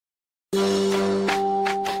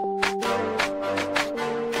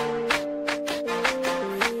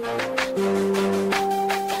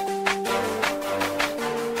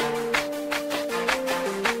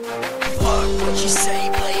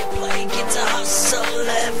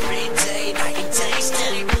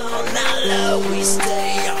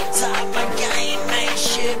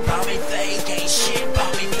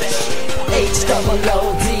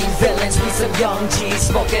H-double-O-D villains, we some young G's,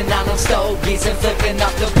 smoking on them stogies and flipping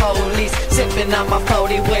up the police, sipping on my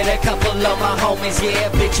 40 with a couple of my homies. Yeah,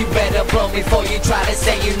 bitch, you better blow me before you try to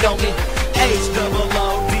say you know me.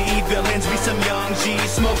 H-double-O-D villains, we some young G's,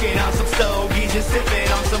 smoking on some stogies and sipping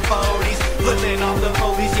on some 40s, flipping off the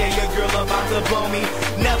police. Yeah, your girl about to blow me,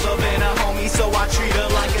 never been a homie, so I treat her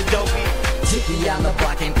like a dopey. Ticky on the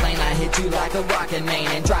block ain't plain, I hit you like a rocket main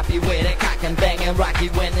and drop you with a cock and bang and rock you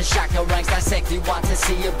when the shotgun ranks. Dissect you, want to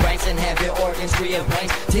see your brains and have your organs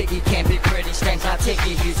rearranged. Ticky can't be pretty strange, not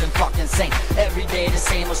Ticky, he's a fucking saint. Every day the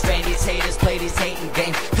same old strain, these haters play these hating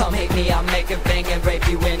games. Come hate me, I'll make a bang and rape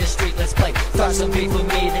you in the street, let's play. Start some beef with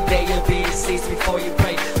me today, you'll be deceased before you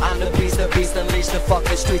pray. I'm the beast, unleash the fuck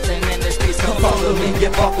the streets and industries. Come fuck with me,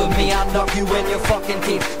 you fuck with me, I'll knock you in your fucking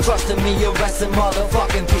teeth. Trust in me, you'll rest in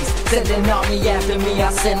motherfucking peace. Sending army after me,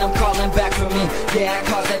 I send them calling back for me. Yeah, I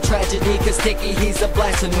cause that tragedy, cause Ticky, he's a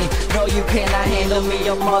blasphemy. No, you cannot handle me,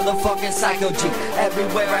 a motherfucking psycho G.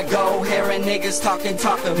 Everywhere I go, hearing niggas talk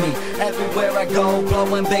to me. Everywhere I go,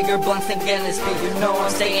 blowing bigger blunts than Gillespie. You know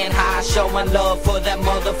I'm staying high, show my love for that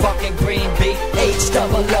motherfucking green beat.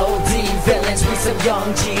 H-double-O-D villains, we some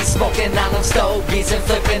young G's, smoking on them stogies and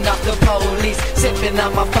flipping up the police, sipping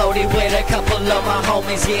on my 40 with a couple of my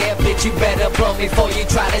homies. Yeah, bitch, you better blow me before you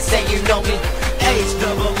try to say you know me.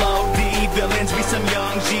 H-double-O-D villains, we some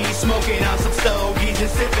young G's, smoking on some stogies and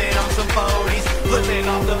sipping on some 40s, flipping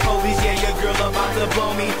off the police. Yeah, your girl about to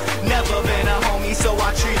blow me, never been a homie, so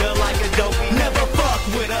I treat her like a dopey. Never fuck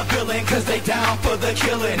with a villain, cause they down for the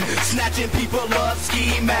killing, snatching people up,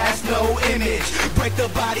 ski mask, no image, break the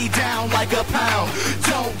body down like a pound.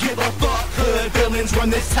 Don't give a fuck, hood villains run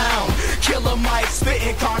this town. Killer Mike,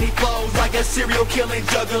 spitting carny flows like a serial killing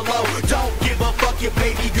juggalo. Don't give a fuck, your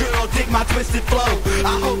baby girl, dig my twisted flow.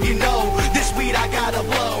 I hope you know, this weed I gotta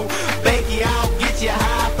blow. Bank you out, get you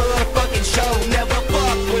high for a fucking show. Never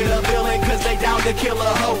fuck with a villain, cause they down to kill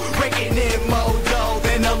a hoe. Breaking in mojo,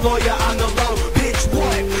 then a lawyer on the low. Bitch,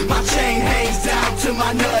 what? My chain hangs down to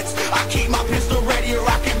my nuts. I keep my pistol ready or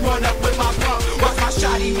I can run up with my pump. Watch my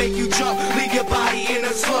shotty make you jump, leave your body in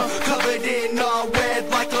a slump, covered in all red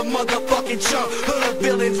like a motherfucking chump. Hood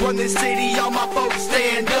villains run this city, all my folks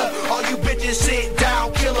stand up. All you bitches sit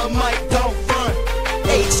down, Killer Mike, don't front.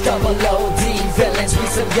 H-double-O-D villains, we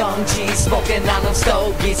some young G's, smoking on them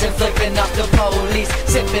stogies and flipping up the police,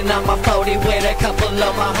 sipping on my 40 with a couple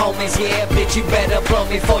of my homies. Yeah, bitch, you better blow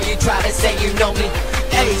me before you try to say you know me.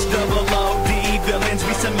 H-double-O-D villains,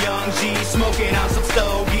 we some young G's, smoking on some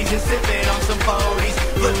stogies and sipping on some 40s,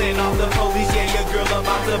 flipping off the police. Yeah, your girl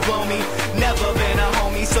about to blow me, never been a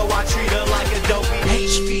homie, so I treat her like a dopey.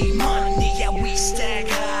 HV money, yeah, we stack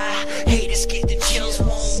high. Haters get the chills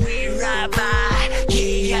when we ride by.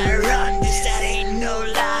 Yeah, I run this, that ain't no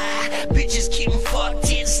lie. Bitches keep fucked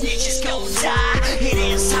in, snitches gon' die. It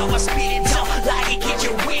is how I spit it, don't like it, get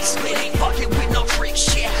your wig split. Ain't fucking with no trick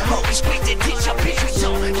shit. Always quick to ditch a bitch, we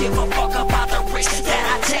don't give a fuck about the risk that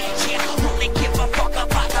I take. Yeah, only give a fuck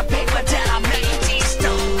about the paper that I make. These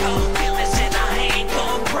stone cold feelings and I ain't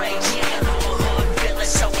gon' break. Yeah, I'm a hood villain,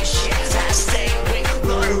 so it's shit I stay with.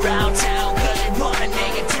 Run around town, cause they run a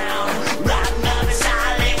nigga down. Riding on the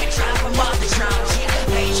side, let me try from off the drown.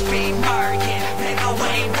 Yeah, HB murking, make my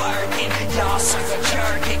way working. Y'all suck a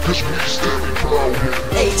jerking, cause we steady blowing.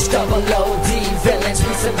 H-double-O-D villains,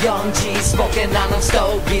 we some young G's, smoking on them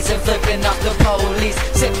stogies and flipping up the police,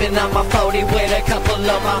 sipping on my 40 with a couple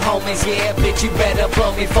of my homies. Yeah, bitch, you better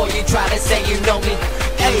blow me before you try to say you know me.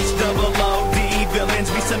 H-double-O-D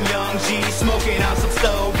villains, we some young G's, smoking on some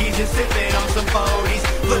stogies and sipping on some 40s,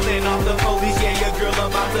 flipping off the police. Yeah, your girl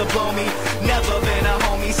about to blow me, never been a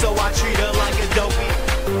homie, so I treat her like